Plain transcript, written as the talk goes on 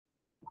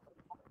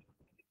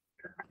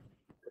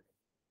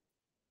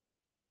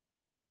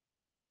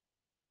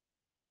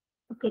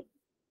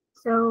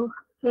So,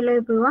 hello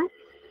everyone.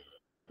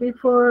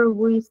 Before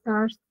we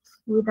start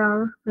with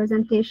our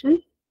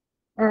presentation,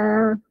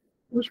 uh,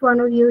 which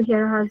one of you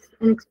here has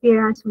an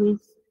experience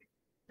with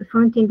the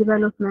front-end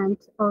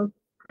development or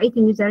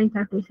creating user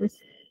interfaces?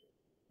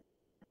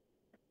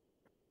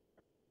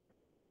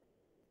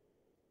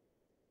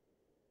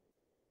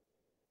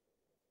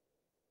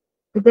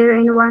 Is there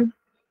anyone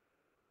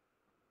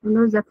who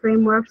knows the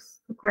frameworks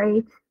to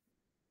create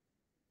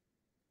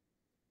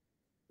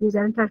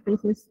user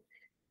interfaces?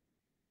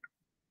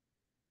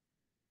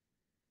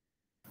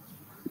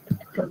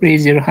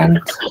 Raise your hand.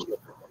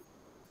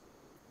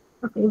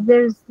 Okay, if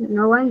there's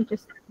no one,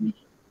 just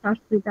start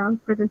with our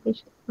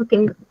presentation.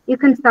 Okay, you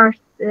can start,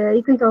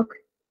 you can talk.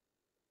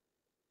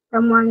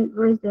 Someone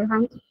raise their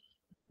hand.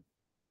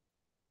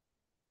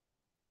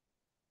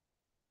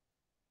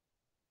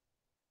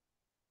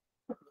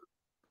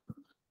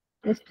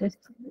 Let's just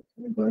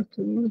go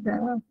to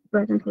the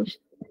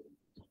presentation.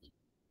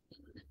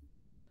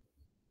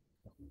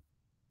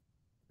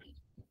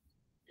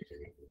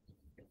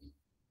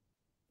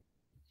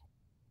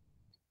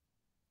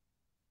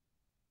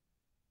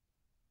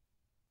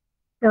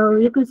 So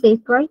you can say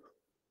it right.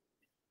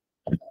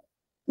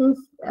 Since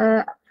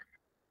I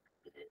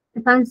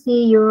can't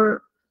see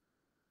your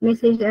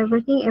message,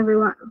 everything,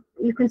 everyone,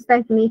 you can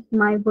start me if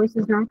my voice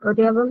is not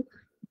audible.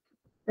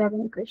 If you have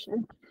any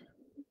question.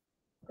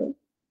 Okay.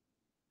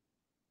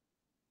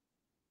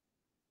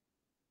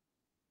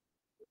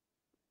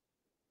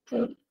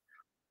 So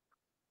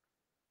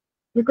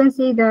you can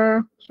see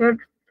the shared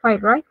file,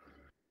 right?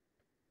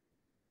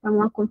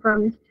 Someone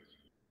confirm it.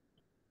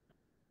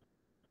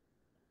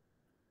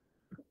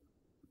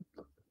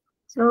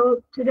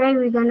 So today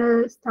we're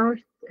gonna start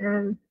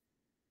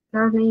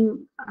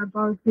learning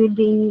about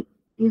building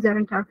user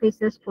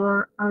interfaces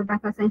for our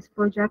data science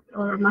project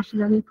or machine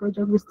learning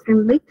project with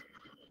Streamlit.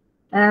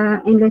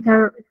 And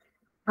later,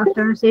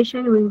 after the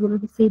session, we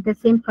will see the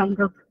same kind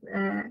of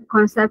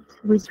concept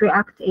with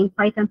React in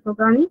Python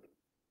programming,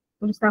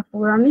 full stack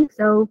programming.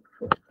 So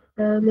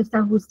let's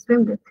start with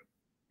Streamlit.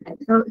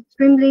 So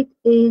Streamlit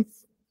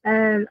is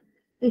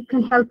it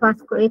can help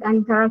us create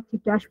an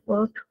interactive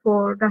dashboard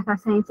for data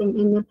science and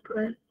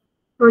ML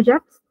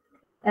projects.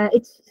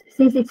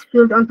 Since it's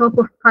built on top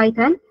of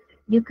Python,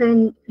 you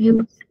can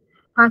use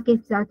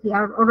packages that you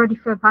are already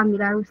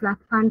familiar with, like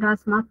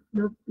pandas,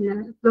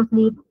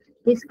 matplotlib.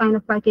 This kind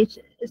of package,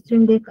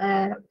 Streamlit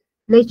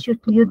lets you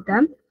to use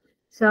them.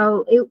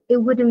 So it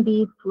wouldn't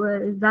be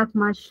that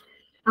much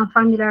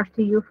unfamiliar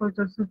to you for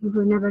those of you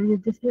who never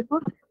used this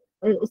before.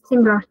 It's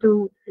similar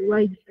to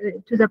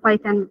the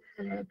Python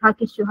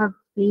package you have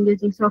been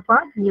using so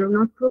far in your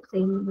notebooks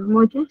and your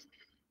modules.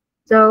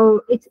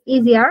 So it's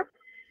easier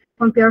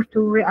compared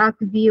to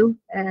React View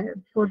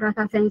for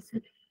data science.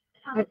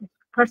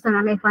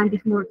 Personally, I find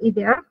it more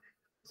easier.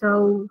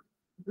 So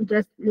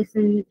just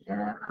listen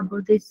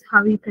about this,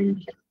 how you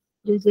can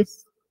do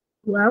this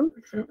well.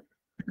 So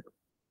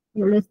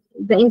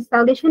the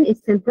installation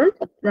is simple.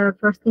 The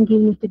first thing you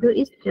need to do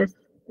is just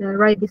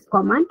write this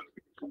command,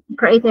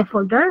 create a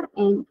folder,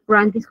 and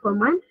run this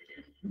command.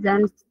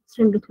 Then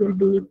Streamlit will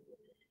be,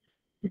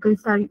 you can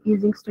start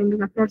using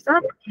Streamlit after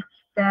that.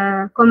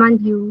 The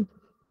command you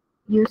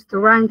use to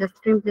run the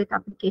Streamlit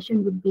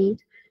application would be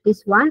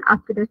this one.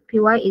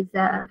 App.py is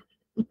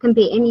it can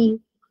be any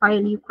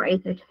file you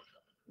created.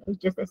 It's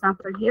just a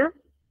sample here.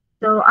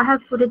 So I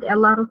have put a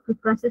lot of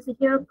references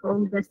here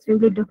from the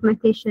Streamlit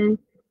documentation.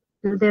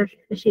 So there's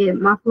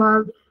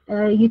MATLAB,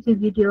 YouTube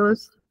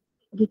videos,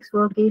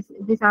 Geekswork.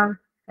 These are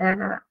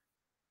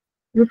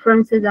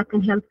references that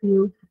can help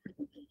you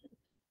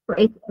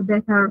create a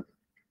better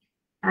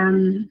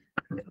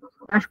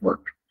dashboard.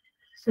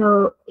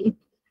 So if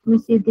we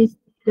see this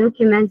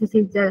document, this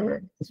is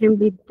the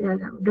Streamlit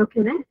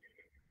document.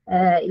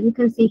 You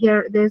can see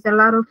here there's a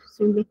lot of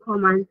Streamlit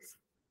commands.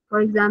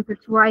 For example,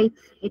 to write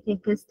a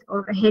text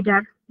or a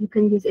header, you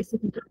can use a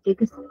set of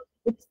text.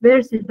 It's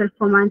very simple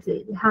commands.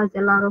 It has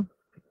a lot of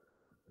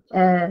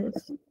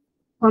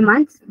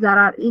commands that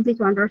are easy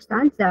to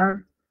understand.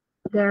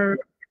 Their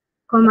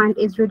command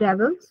is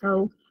readable,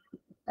 so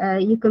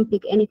you can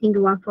pick anything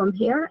you want from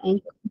here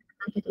and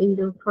put it in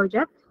the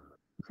project.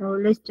 So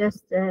let's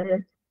just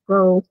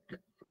go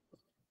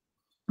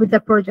with the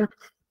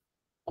project.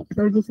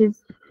 So this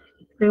is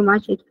pretty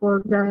much it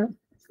for the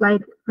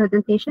slide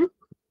presentation.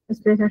 It's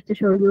better to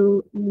show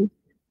you in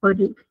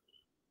coding.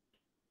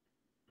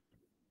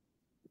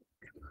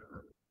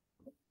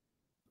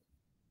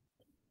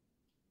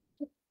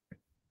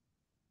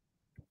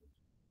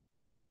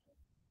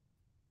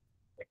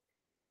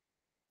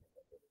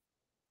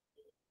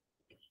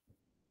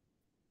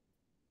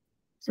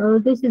 So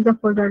this is the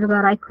folder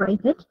that I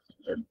created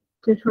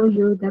to show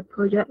you the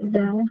project,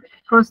 the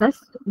process.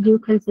 You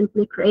can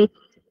simply create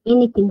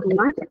anything you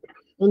want,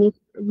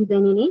 with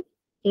any name.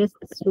 Just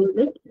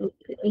Streamlit,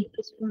 create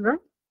this folder.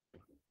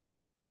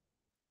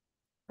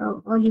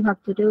 So all you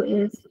have to do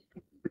is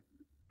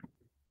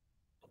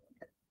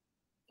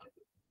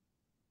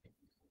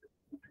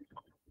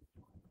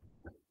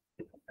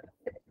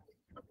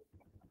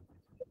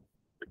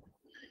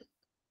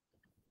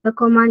The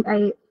command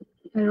I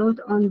wrote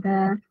on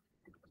the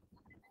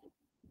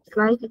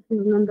slide, if you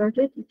remember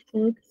it, it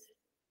says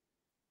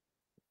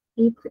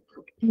it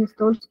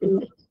install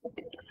Streamlit.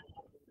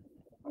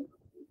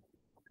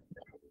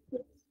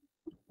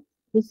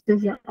 This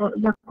is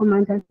the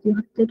command that you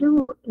have to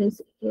do.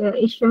 It's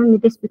showing me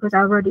this because I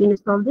already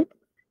installed it.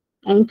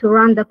 And to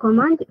run the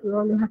command, you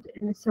only have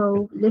to.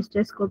 So let's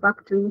just go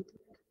back to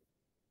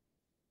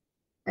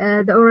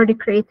the already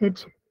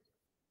created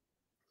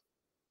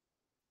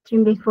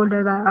Streamlit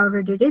folder that I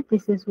already did.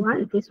 This is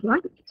this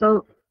one.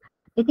 So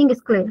I think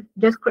it's clear.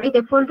 Just create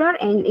a folder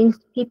and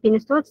keep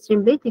installed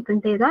Streamlit. You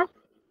can say that.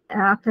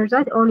 After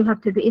that, all you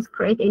have to do is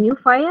create a new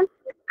file.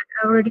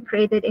 I already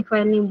created a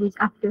file name with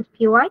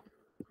active.py,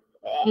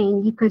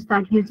 and you can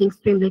start using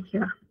Streamlit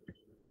here.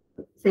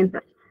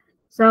 Simple.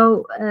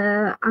 So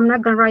I'm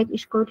not gonna write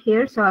each code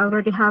here. So I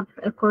already have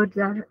a code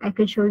that I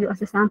can show you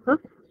as a sample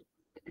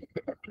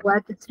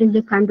what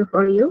Streamlit can do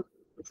for you.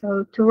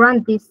 So to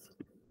run this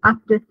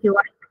active.py,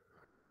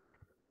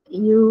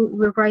 you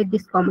will write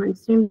this command: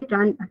 Streamlit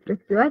run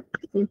active.py.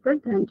 Simple.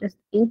 Then just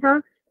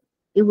enter.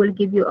 It will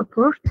give you a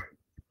port.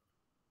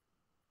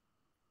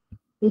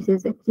 This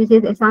is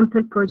a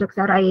sample project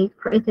that I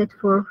created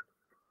for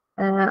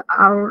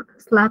our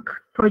Slack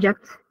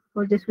project,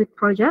 for this week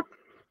project.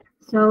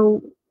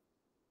 So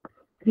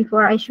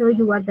before I show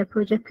you what the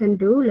project can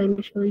do, let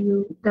me show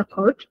you the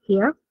code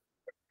here.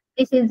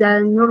 This is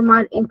the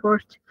normal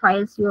import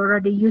files you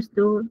already used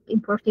to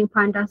importing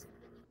pandas,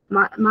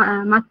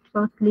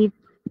 matplotlib.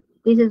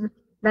 This is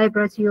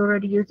libraries you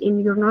already use in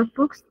your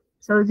notebooks.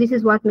 So this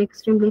is what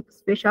makes Streamlit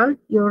special.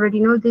 You already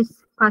know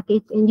this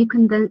package, and you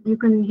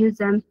can use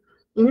them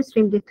in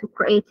Streamlit to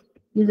create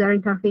user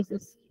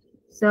interfaces.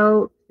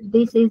 So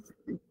this is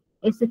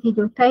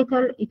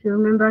title. If you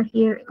remember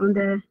here on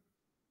the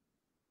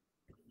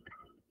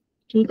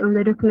sheet, on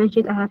the document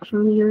sheet, I have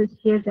shown you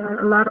here there are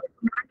a lot of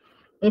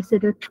text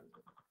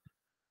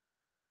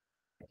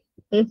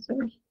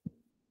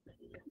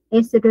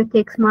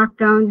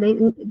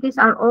markdown. These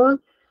are all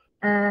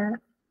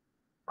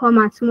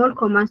commands, small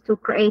commands to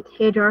create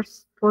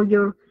headers for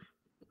your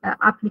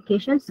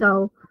application.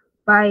 So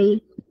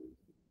by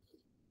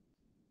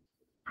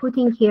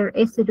putting here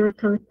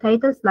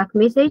titles like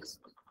message,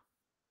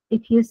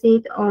 if you see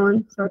it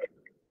on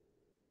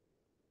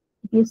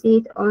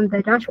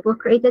the dashboard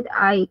created,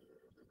 I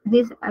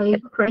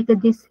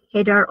created this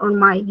header on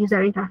my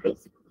user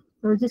interface.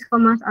 So these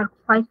commands are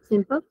quite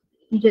simple.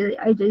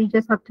 You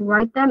just have to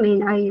write them,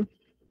 and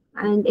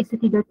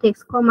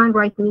text command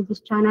write me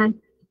this channel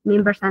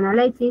members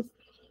analysis.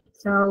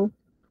 So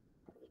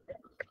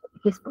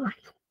this part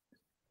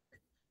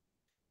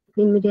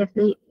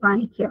immediately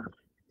run here.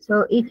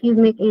 So if you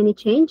make any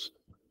change,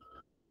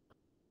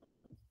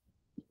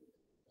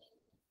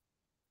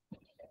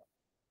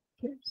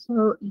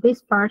 so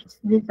this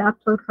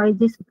upload file,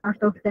 this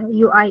part of the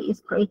UI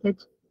is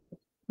created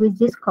with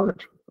this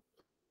code.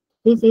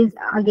 This is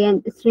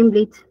again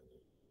Streamlit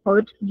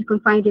code. You can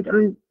find it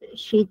on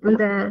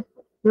the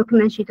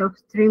document sheet of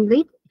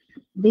Streamlit.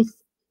 This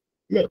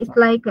it's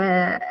like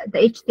the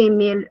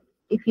HTML.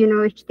 If you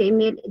know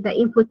HTML, the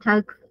input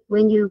tag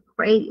when you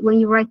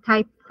write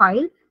type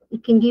file,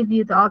 it can give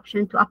you the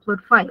option to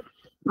upload file.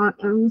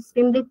 On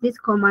Streamlit, this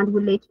command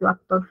will let you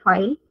upload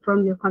file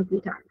from your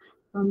computer,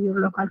 from your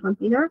local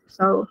computer.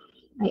 So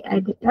I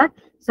did that.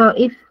 So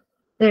if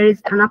there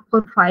is an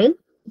upload file,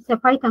 it's a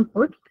Python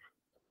code.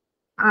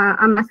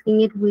 I'm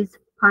asking it with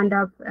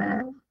Panda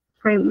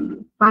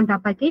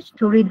package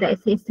to read the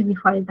CSV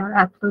file that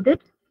I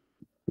uploaded.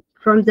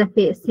 From the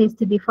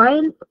CSV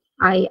file,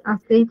 I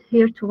asked it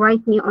here to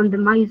write me on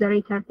my user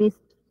interface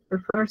the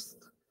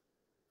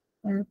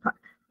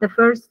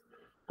first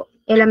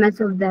elements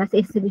of the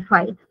CSV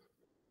file.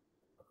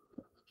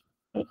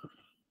 Okay.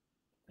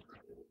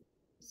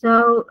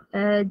 So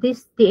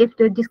this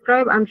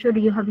df.describe, I'm sure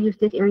you have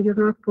used it in your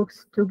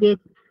notebooks to get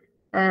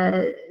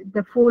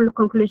the full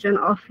conclusion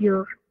of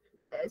your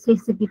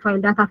CSV file,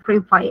 data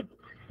frame file.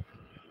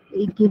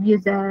 It gives you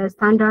the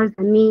standards,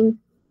 the mean.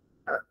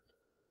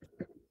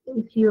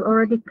 If you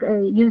already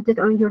used it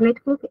on your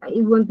notebook,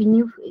 it won't be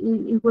new.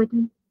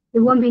 It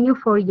won't be new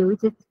for you.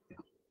 It's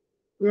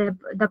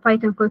the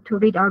Python code to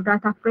read our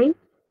data frame.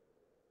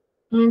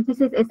 And this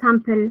is a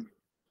sample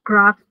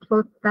graph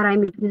plot that I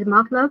made with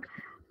MATLAB.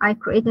 I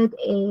created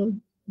a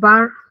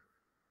bar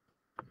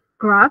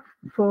graph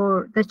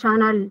for the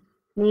channel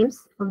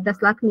names of the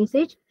Slack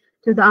message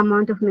to the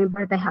amount of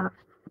members they have.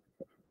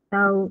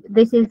 So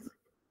this is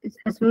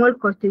a small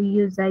code to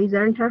use the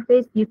user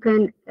interface. You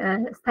can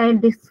style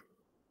this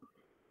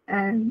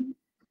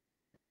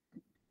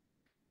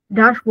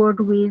dashboard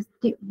with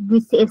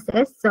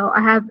CSS. So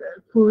I have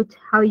put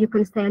how you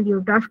can style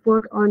your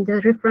dashboard on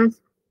the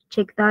reference.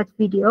 Check that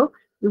video.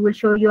 It will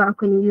show you how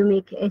can you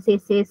make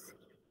CSS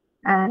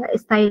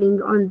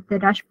styling on the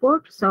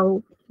dashboard.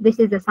 So this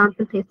is the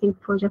sample testing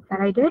project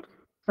that I did.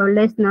 So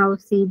let's now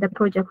see the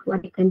project,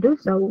 what it can do.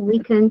 So we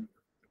can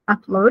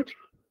upload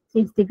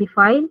CSV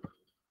file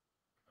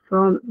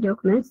from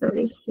documents.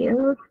 Sorry,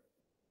 here.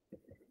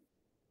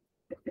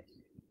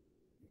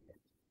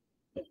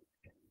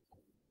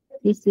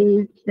 This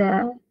is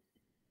the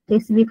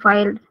CSV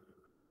file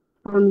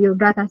from your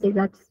dataset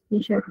that's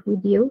been shared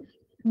with you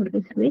for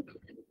this week.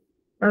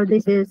 So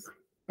this is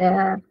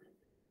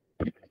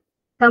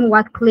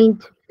somewhat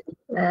cleaned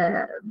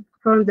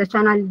from the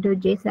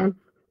channel.json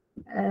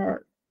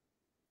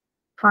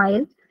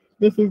file.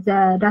 This is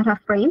the data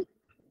frame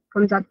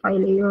from that file.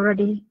 You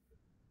already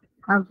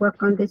have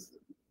worked on this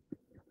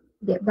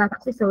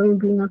dataset, so I'm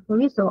doing it for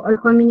you. So all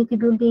community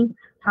building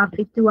have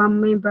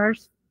 51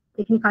 members.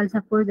 Technical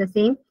support the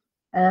same.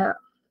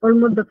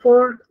 Almost the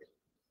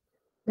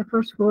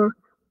first four.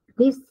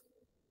 This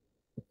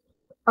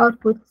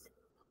output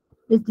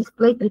is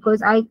displayed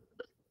because I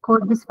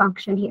called this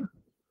function here.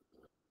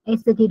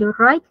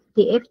 std.write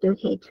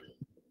df.head.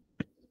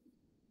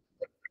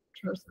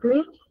 It's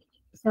clear.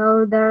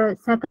 So the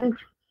second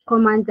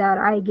command that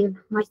I give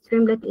my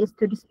Streamlit is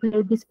to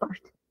display this part,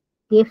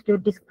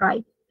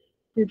 df.describe,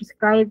 to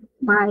describe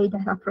my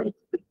data frame.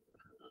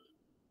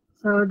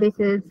 So this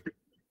is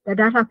the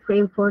data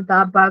frame for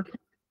the above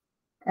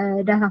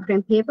data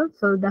frame table.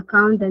 So the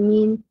count, the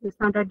mean, the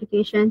standard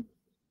deviation.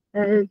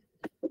 This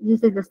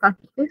is the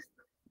statistics.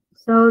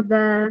 So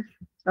the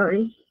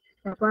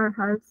bar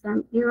has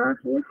some error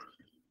here.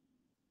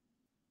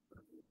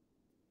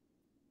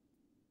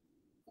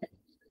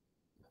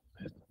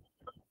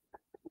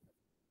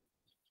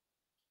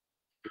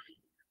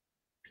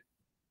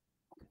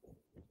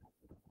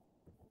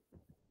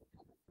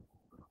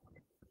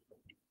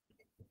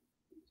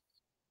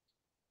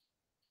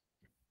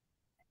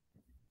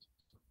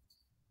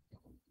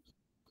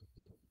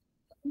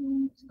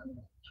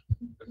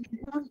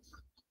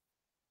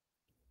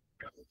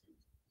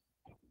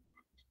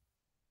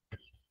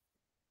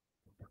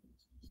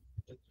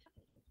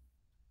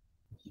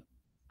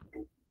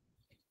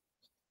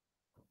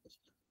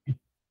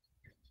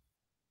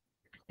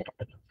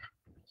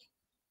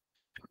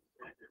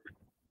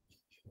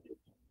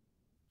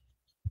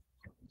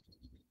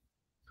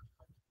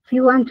 If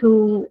you want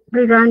to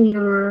rerun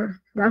your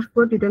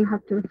dashboard, you don't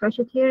have to refresh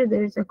it here.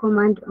 There is a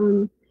command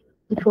on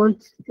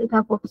default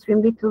setup of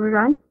Streamlit to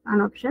rerun, an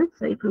option,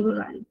 so you can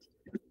rerun it.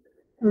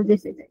 So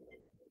this is it.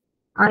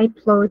 I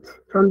plot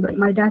from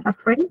my data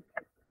frame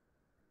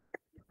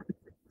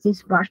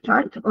this bar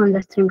chart on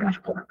the Stream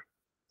dashboard.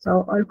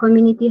 So all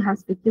community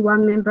has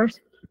 51 members.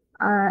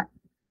 I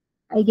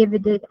gave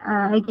it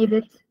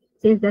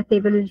since the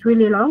table is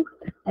really long.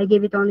 I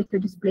gave it only to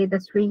display the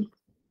three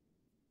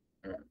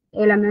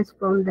elements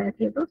from the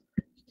table.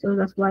 So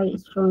that's why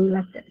it's showing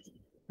like this.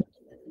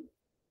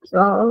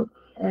 So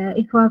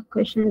if you have a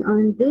question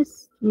on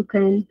this, you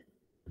can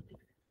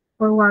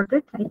forward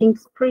it. I think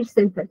it's pretty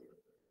simple.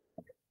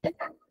 Okay,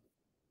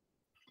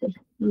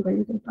 I'm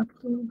going to go back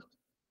to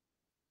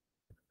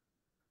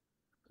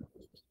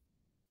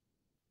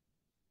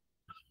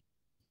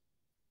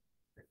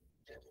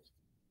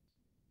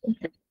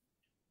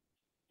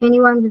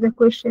anyone with a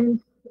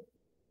question.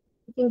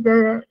 I think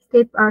the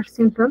steps are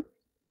simple.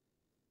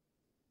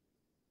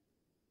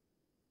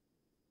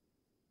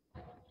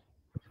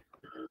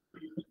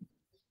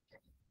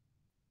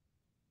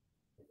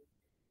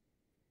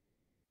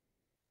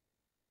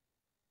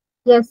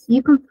 Yes,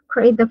 you can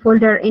create the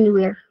folder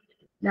anywhere.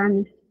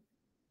 Then,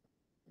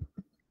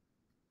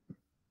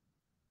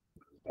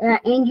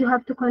 and you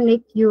have to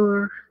connect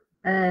your.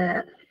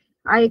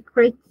 I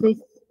create this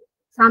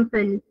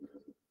sample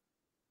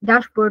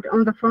dashboard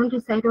on the front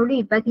side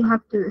only, but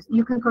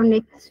you can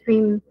connect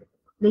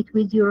Streamlit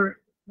with your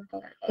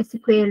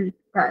SQL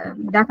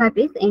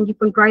database, and you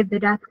can drive the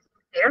data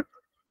there.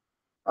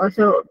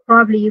 Also,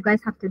 probably you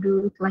guys have to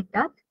do it like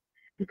that.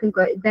 You can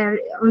go there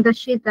on the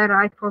sheet that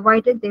I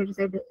provided. There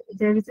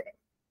is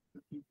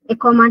a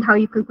command how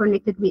you can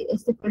connect it with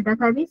SQL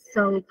database.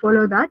 So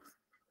follow that,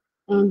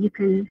 and you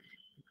can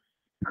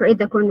create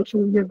the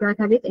connection with your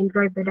database and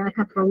drive the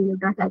data from your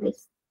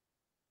database.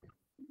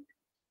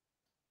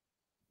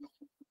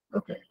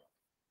 Okay.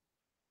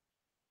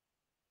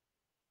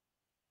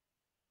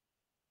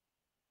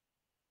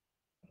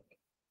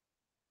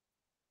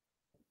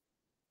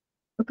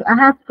 Okay, I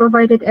have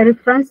provided a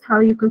reference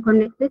how you can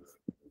connect it.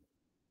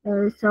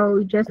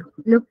 So just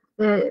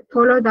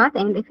follow that,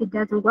 and if it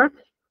doesn't work,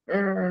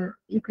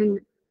 you can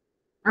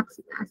ask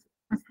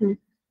me.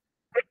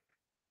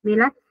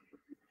 Mila,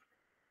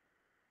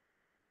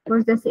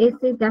 for the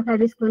CSV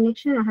database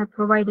connection, I have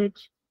provided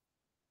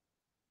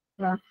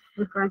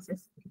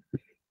references,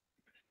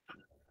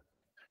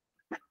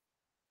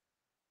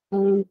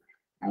 and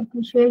I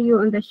can share you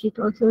on the sheet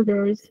also.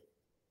 There is.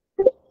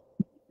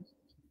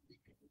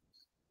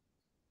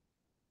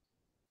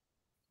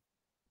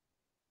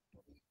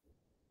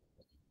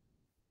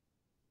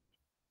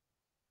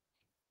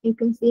 You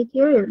can see it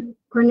here,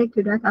 connect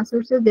to data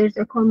sources. There's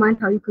a command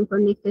how you can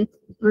connect it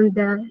on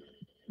the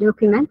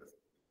document.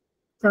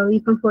 So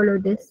you can follow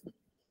this.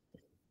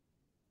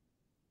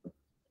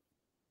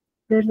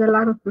 There's a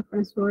lot of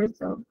reference for it.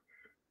 So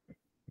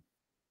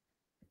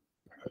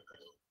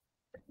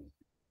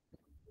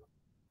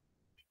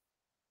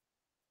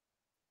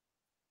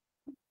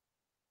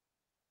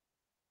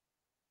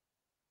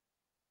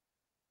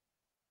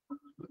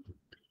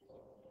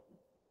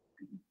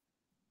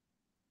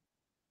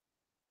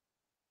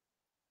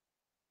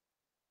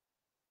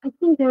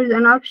think there is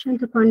an option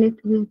to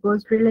connect with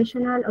both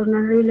relational or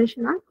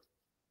non-relational.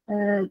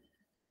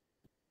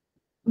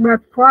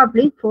 But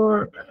probably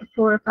for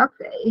a fact,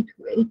 it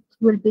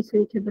will be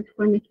suitable to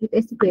connect with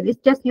SQL.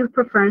 It's just your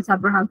preference,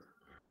 Abraham.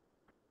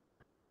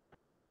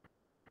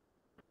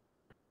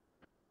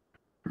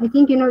 I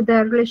think you know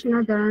the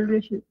relational, the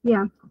non-relational.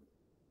 Yeah.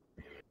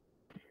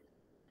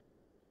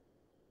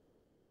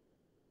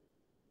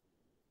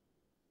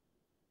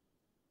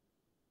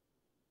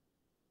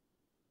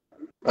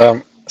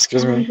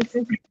 Excuse me.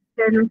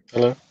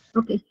 Hello.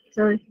 Okay,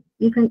 sorry.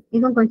 You can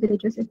continue,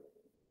 Joseph.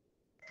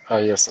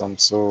 Yes.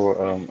 So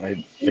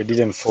I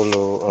didn't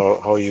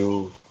follow how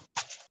you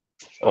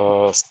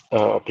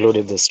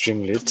uploaded the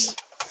Streamlit.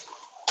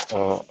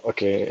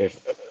 Okay. If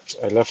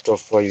I left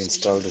off where you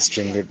installed the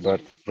Streamlit,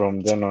 but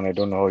from then on, I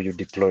don't know how you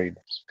deployed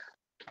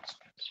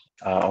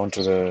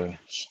onto the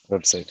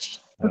website.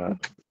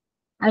 Okay.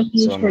 I can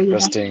So show I'm you that.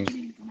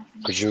 requesting,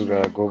 could you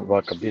go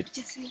back a bit?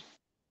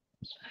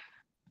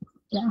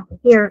 Yeah,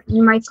 here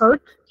in my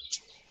code.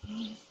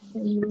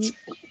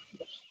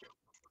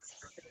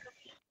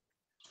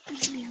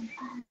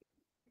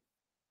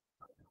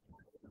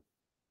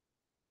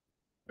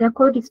 The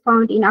code is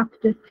found in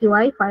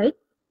up.py file.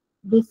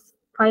 This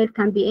file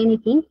can be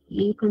anything.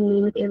 You can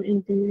name it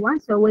anything you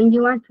want. So when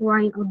you want to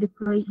run or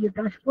deploy your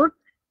dashboard,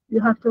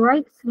 you have to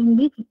write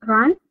streamlit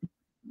run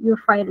your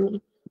file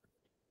name.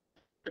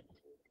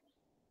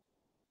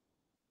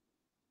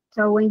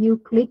 So when you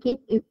click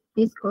it,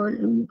 this code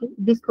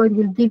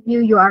will give you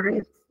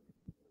URLs,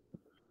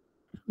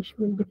 which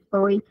will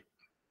deploy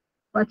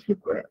what your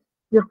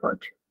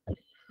code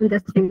in the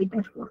streamlit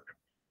dashboard.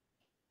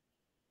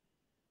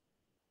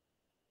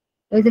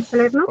 Is it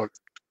clear now?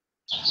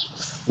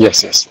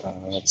 Yes,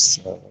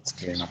 that's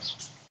clear now.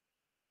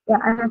 Yeah,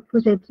 I have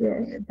put it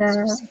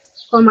the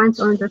comments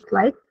on the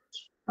slide.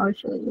 I'll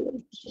show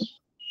you.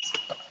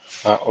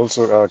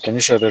 Also, can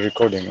you share the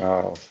recording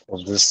of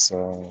this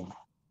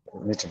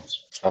meeting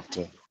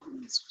after?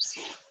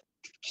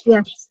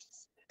 Yes.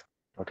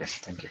 Okay,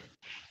 thank you.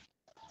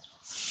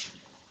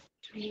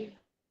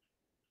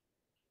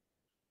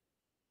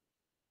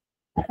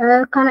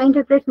 Can I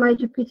integrate my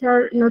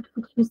Jupyter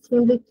notebook with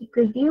Streamlit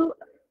preview?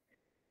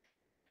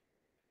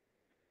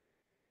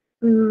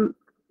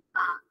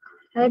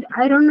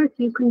 I don't know if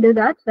you can do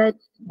that, but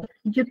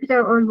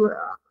Jupyter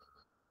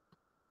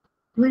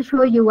will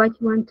show you what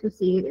you want to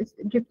see.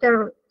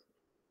 Jupyter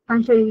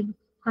can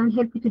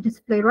help you to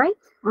display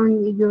right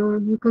on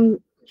you can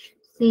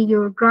see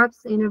your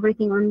graphs and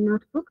everything on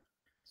notebook.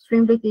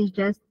 Streamlit is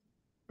just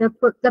the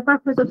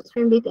purpose of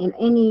Streamlit and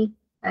any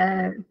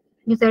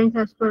user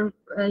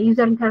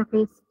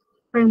interface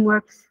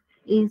frameworks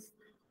is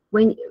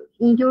when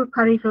in your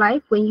career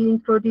life, when you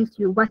introduce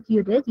what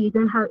you did, you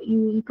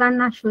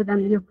cannot show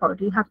them your code.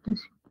 You have to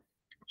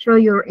show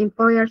your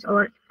employers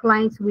or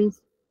clients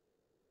with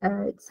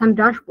some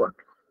dashboard.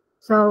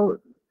 So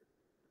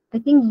I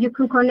think you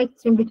can connect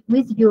Streamlit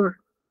with your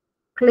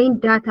clean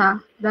data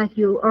that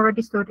you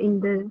already stored in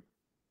the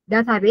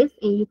database,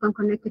 and you can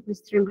connect it with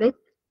Streamlit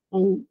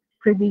and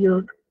preview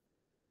your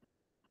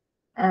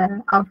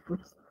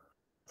outputs.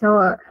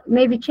 So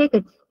maybe check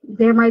it.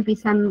 There might be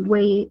some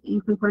way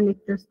you can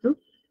connect those two.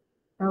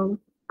 So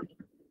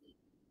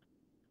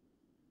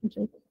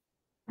check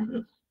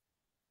it.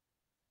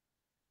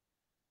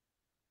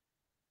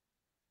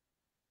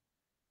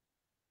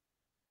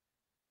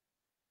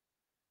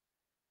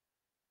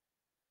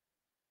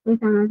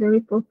 With another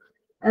repo.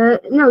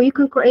 No, you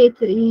can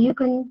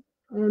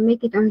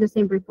make it on the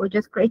same repo.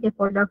 Just create a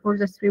folder for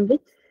the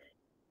Streamlit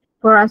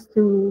for us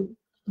to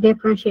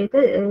differentiate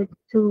it,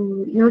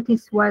 to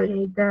notice what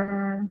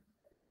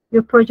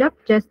your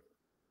project. Just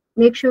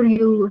make sure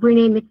you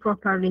rename it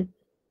properly.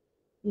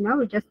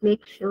 Just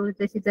make sure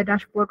this is a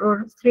dashboard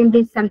or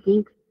Streamlit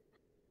something,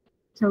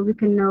 so we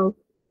can know.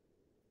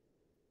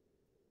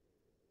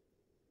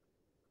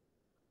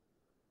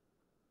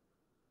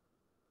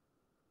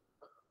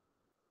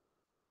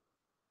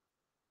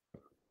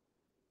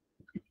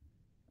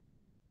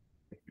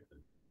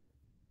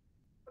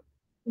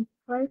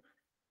 Right?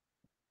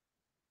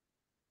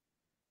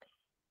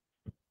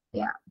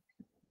 Yeah.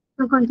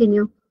 So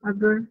continue,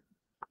 Abdul.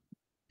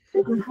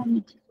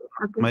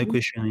 My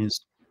question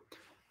is,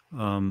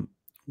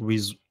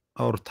 with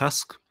our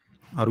task,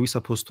 are we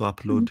supposed to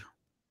upload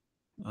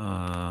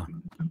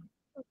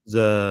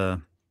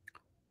the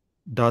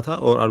data,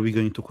 or are we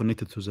going to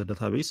connect it to the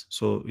database?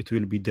 So it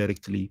will be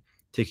directly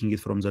taking it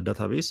from the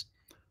database.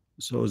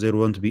 So there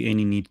won't be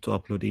any need to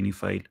upload any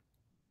file.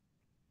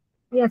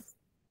 Yes,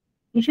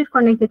 you should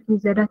connect it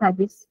with the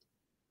database.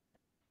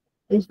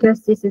 It's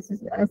just this is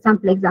a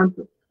sample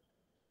example.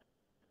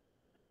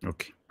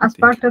 Okay. As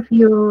part of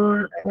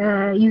your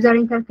user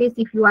interface,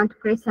 if you want to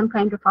create some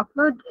kind of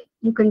upload,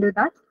 you can do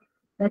that.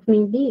 But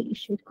mainly, you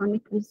should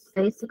connect with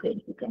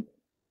SQL.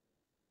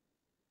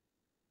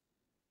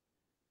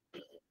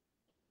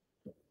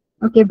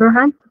 Okay,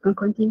 Burhan, you can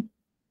continue.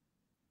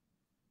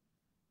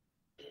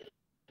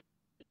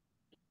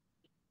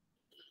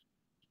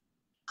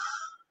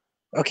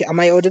 Okay, am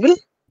I audible?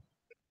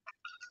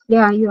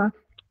 Yeah, you are.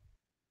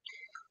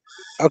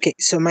 Okay,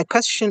 so my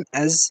question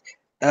is,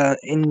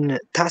 in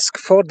task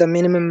 4, the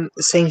minimum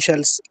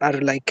essentials are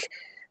like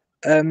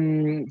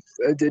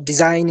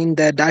designing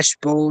the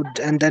dashboard,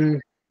 and then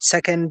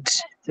second,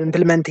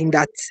 implementing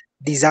that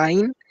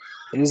design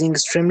using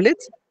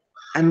Streamlit,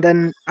 and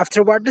then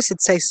afterwards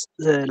it says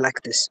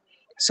like this.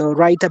 So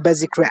write a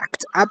basic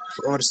React app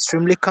or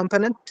Streamlit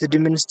component to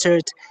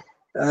demonstrate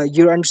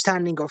your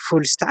understanding of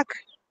full stack,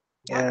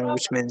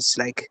 which means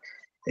like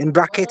in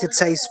bracket it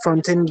says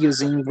front end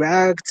using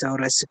React or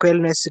SQL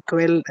and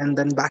SQL, and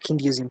then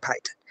backend using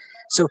Python.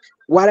 So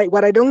what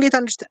I don't get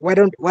understand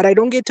what I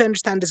don't get to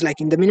understand is, like,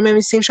 in the minimum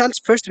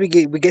essentials, first we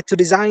get to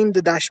design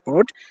the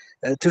dashboard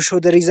to show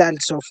the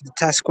results of the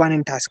task 1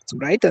 and task 2,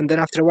 right? And then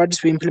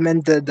afterwards we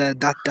implement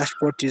that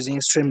dashboard using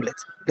Streamlit,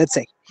 let's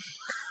say.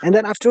 And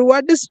then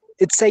afterwards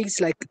it says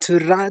like to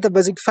write a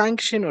basic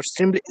function or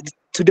Streamlit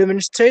to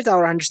demonstrate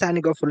our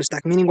understanding of full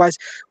stack, meaning wise,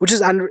 which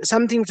is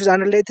something which is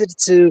unrelated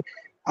to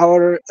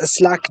our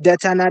Slack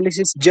data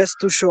analysis, just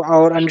to show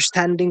our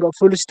understanding of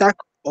full stack,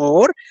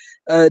 or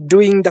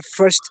doing the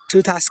first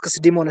 2 tasks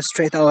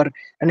demonstrate our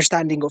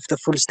understanding of the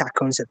full stack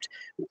concept.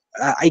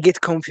 I get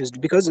confused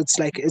because it's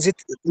like, is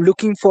it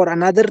looking for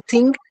another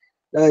thing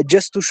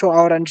just to show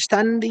our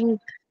understanding,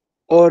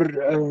 or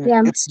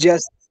Yeah, it's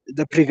just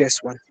the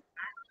previous one?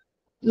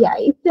 yeah.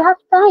 If you have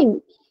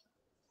time,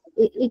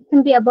 it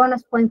can be a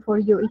bonus point for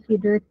you if you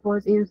do it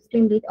both in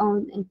Streamlit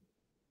on and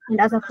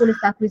as a full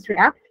stack with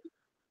React.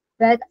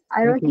 But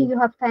I don't think you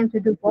have time to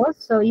do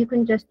both, so you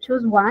can just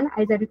choose one.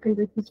 Either you can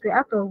do it with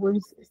React or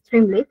with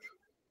Streamlit,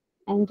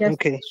 and just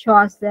show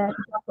us the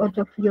dashboard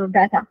of your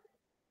data.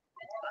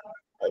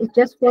 It's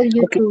just for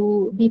you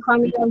to be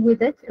familiar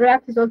with it.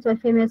 React is also a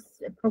famous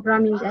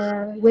programming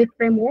web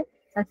framework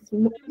that is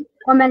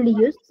commonly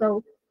used,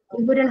 so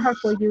it wouldn't hurt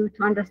for you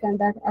to understand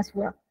that as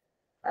well,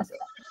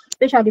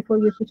 especially for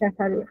your future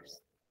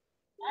careers.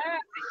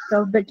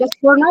 So, but just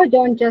for now,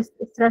 don't just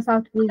stress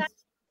out with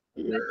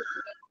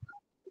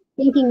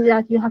thinking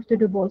that you have to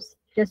do both.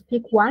 Just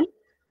pick one.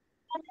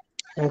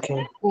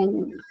 Okay.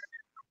 And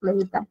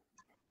leave that.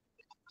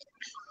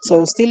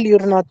 So still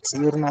you're not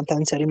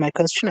answering my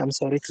question. I'm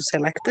sorry to say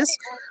like this,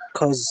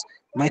 because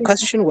my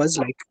question was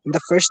like, the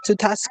first 2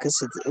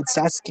 tasks, it's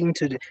asking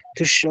to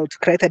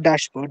create a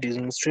dashboard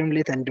using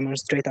Streamlit and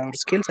demonstrate our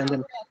skills, and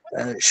then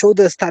show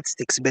the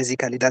statistics,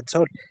 basically, that's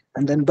all.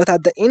 And then, but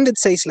at the end it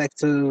says like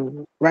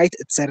to write,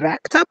 it's a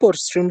React app or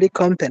Streamlit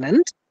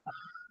component,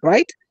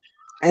 right?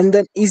 And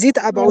then, is it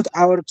about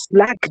our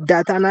Slack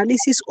data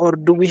analysis, or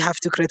do we have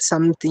to create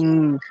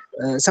something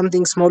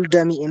small,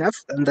 dummy enough,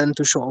 and then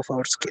to show off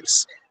our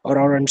skills or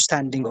our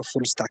understanding of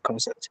full stack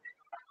concept?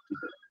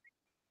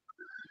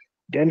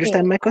 Do you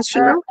understand my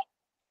question now?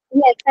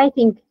 Yes, I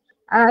think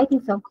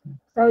so.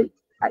 So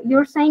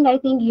you're saying, I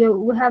think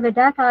we have a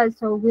data,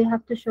 so we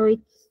have to show it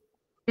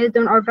based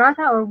on our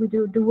data, or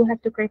do we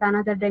have to create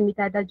another dummy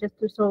data just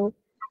to show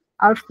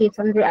our skills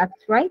on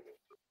React, right?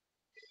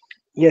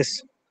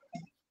 Yes.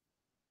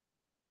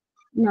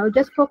 No,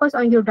 just focus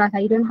on your data.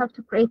 You don't have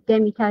to create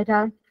dummy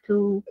data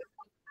to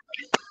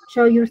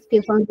show your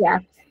skills on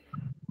React.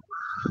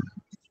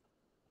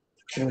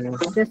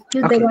 Just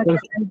use the data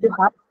that you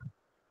have.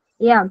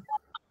 Yeah.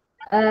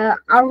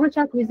 I'll reach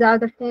out with the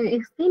other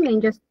team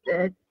and just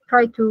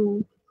try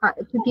to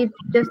give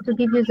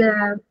you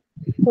the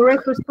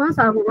correct response.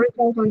 I will reach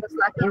out on the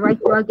Slack and write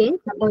you again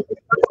about this.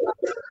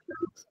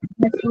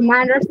 But from my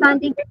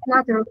understanding, it's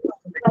not a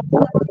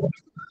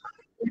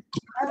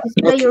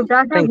display your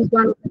data with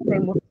one of the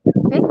frameworks.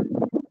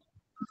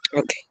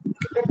 Okay.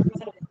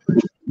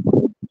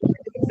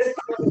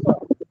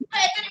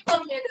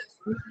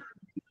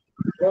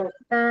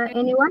 Okay.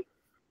 Anyone?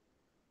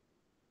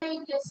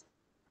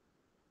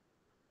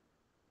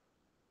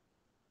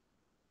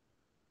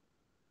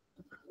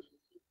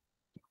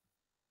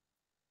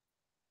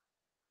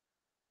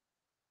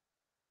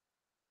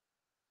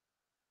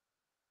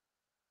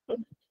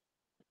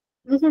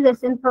 This is a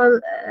simple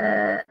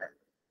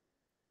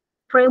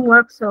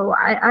framework, so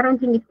I don't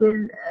think it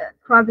will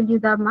trouble you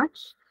that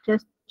much.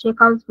 Just check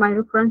out my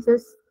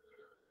references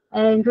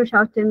and reach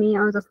out to me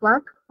on the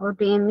Slack or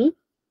DM me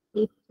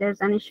if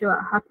there's an issue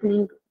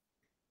happening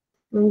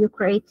when you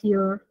create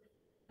your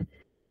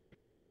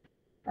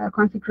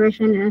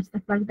configuration and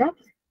stuff like that.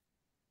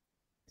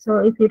 So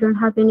if you don't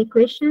have any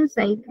questions,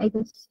 I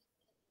guess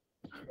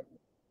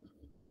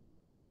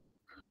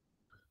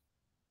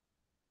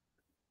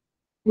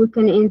we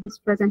can end this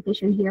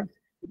presentation here.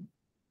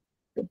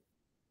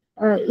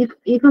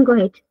 You can go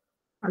ahead,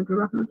 Abdul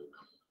Rahman.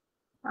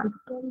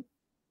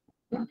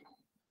 Yeah.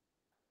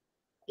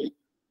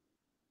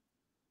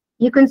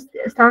 You can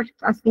start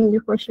asking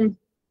your question.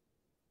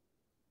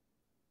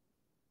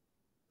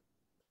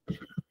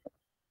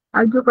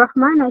 Abdul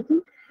Rahman, I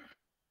think.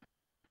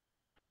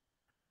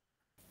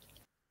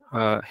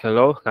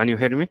 Hello, can you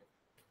hear me?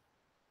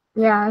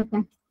 Yeah, I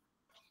can.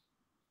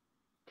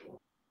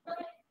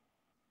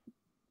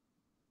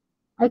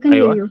 I can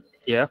hear you.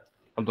 Yeah,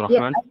 Abdul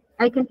Rahman.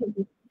 Yeah, I can hear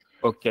you.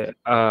 Okay.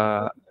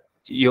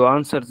 You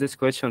answered these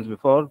questions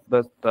before,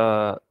 but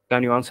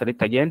can you answer it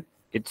again?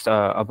 it's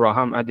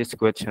Abraham at these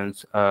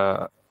questions.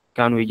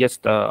 Can we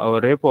just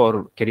our repo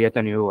or create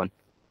a new one?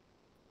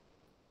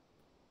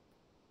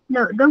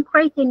 No, don't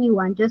create a new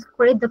one. Just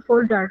create the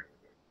folder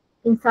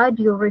inside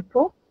your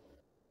repo.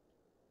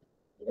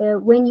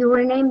 When you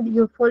rename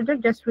your folder,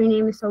 just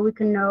rename it so we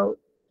can know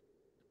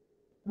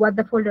what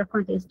the folder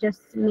contains.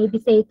 Just maybe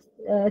say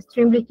it's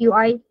Streamlit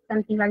UI,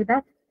 something like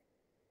that.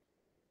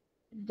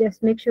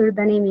 Just make sure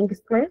the naming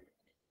is clear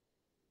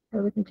so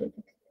we can check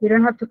it. You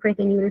don't have to create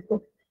a new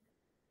repo.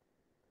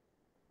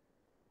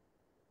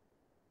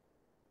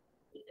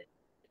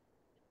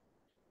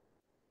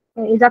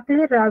 Is that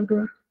clear,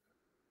 Abdul?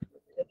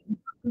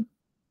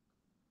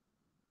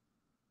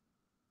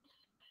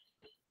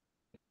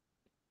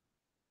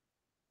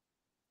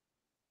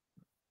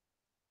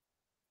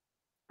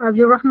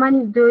 Abdul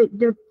Rahman,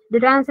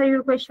 did I answer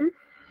your question?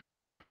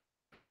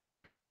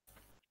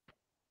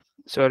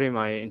 Sorry,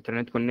 my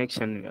internet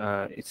connection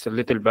it's a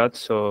little bad,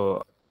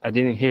 so I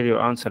didn't hear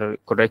your answer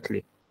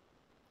correctly.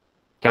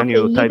 Can Okay,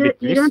 you type it,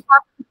 you please? don't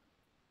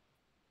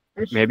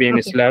have to, Maybe in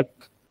okay. Slack.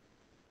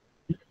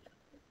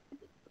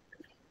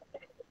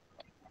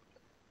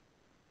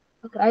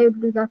 Okay, I will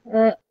do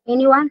that.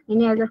 Anyone?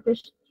 Any other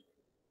question?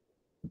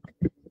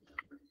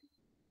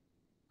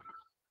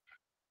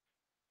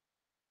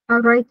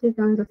 I'll write it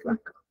on the Slack.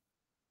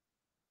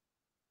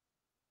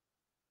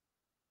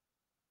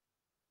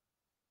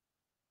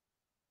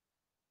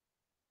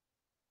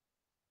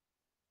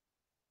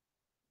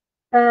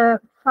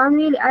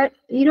 Finally,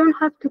 you don't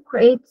have to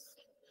create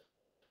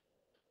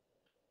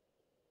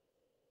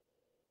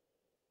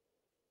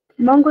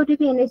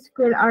MongoDB and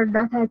SQL are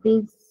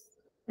database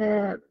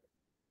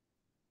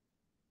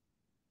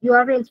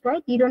URLs,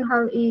 right? You don't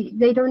have,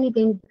 they don't need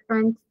any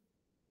different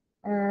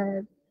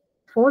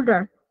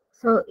folder.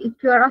 So if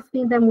you are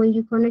asking them when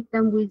you connect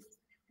them with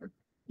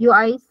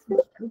UIs,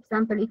 for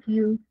example, if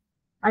you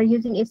are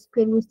using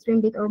SQL with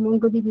Streamlit or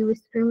MongoDB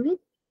with Streamlit,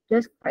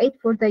 just create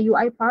for the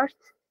UI part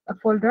a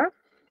folder,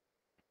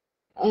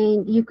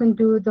 and you can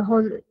do the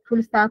whole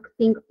full stack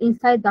thing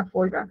inside that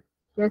folder.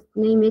 Just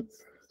name it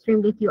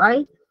Streamlit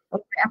UI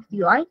or React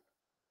UI.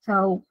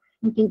 So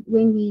we can,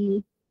 when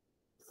we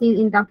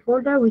see in that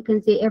folder, we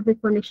can see every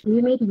connection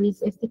you made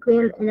with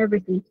SQL and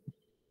everything.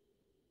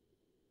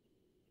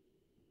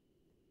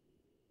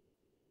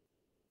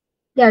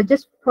 Yeah,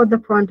 just for the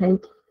front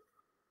end.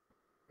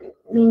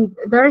 I mean,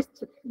 the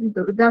rest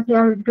that we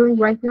are doing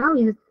right now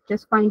is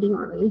just finding,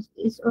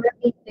 it's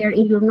already there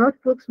in your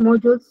notebooks,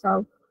 modules.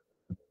 So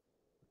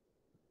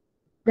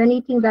the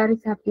only thing that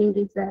is happening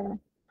is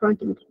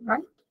front end,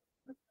 right?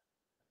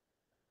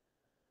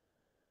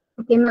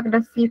 Okay,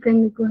 Magda, you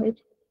can go ahead.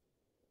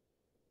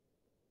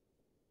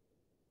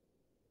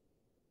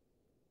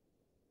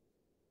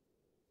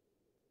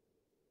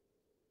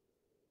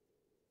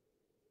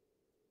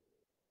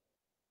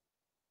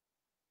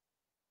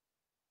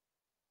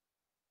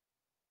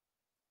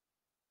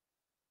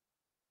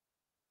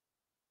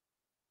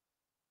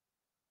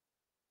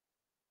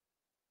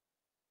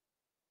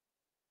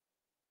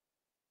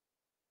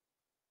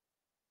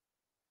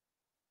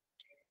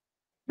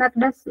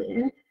 Magda,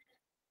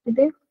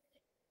 there?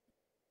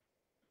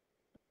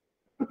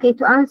 Okay,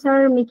 to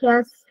answer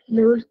Mikia's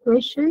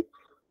question,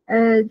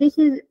 this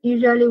is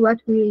usually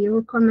what we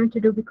recommend to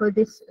do because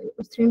this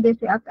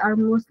stream-based React are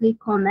mostly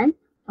commonly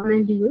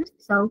used.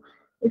 So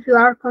if you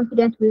are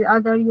confident with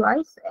other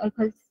UIs,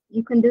 because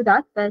you can do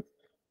that, but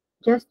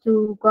just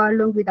to go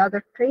along with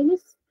other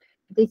trainings,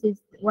 this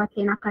is what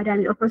Khan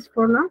Academy offers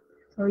for now.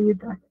 So you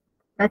do that,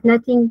 but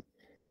nothing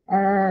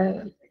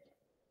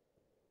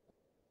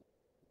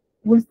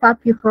will stop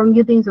you from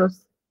using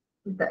those.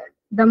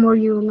 The more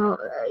you know,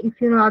 if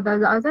you know the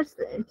others,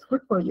 it's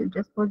good for you.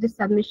 Just for this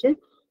submission,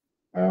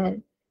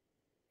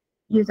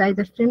 use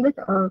either Streamlit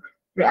or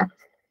React.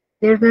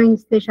 There's no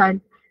special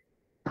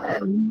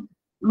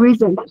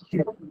reason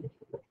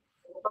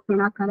for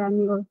an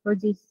academy or for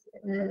this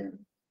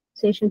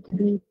session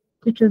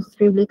to choose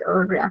Streamlit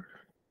or React.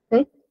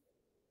 Okay,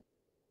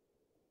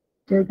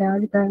 so they are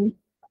the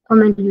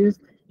commonly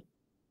used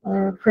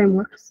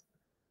frameworks.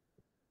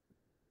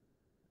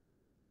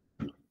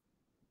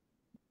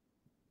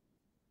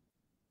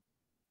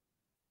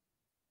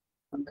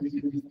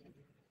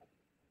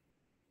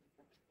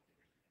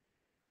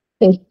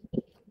 Okay.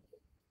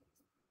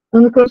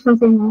 Any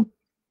questions in there?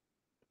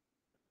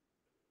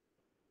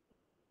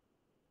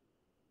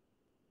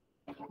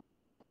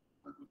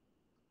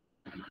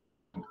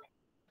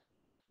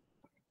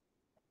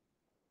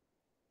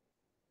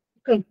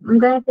 Okay, I'm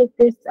gonna take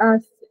this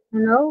as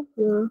no,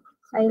 you're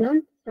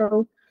silent.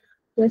 So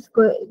just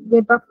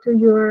get back to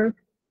your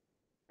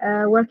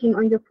working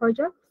on your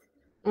project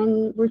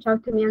and reach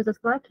out to me on the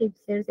Slack if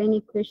there's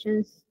any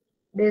questions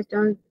based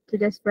on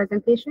today's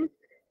presentation.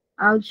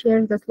 I'll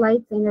share the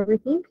slides and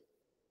everything.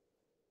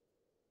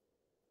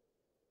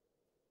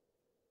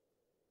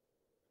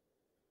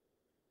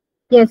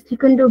 Yes, you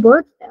can do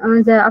both.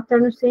 On the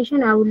afternoon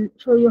session, I will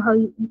show you how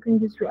you can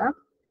use React.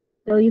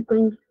 So you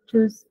can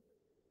choose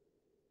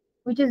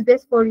which is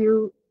best for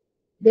you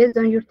based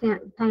on your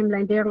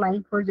timeline,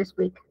 deadline for this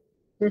week.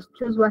 Just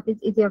choose what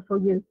is easier for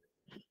you,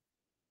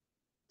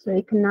 so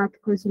you cannot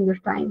consume your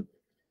time.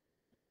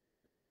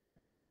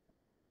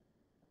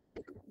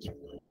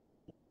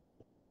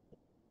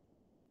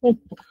 Okay.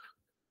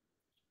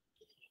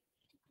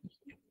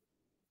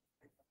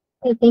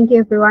 Okay, thank you,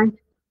 everyone.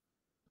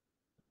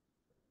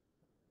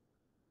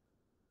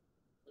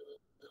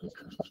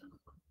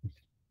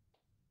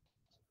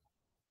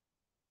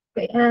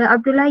 Okay,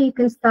 Abdullah, you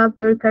can stop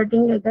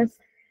recording, I guess.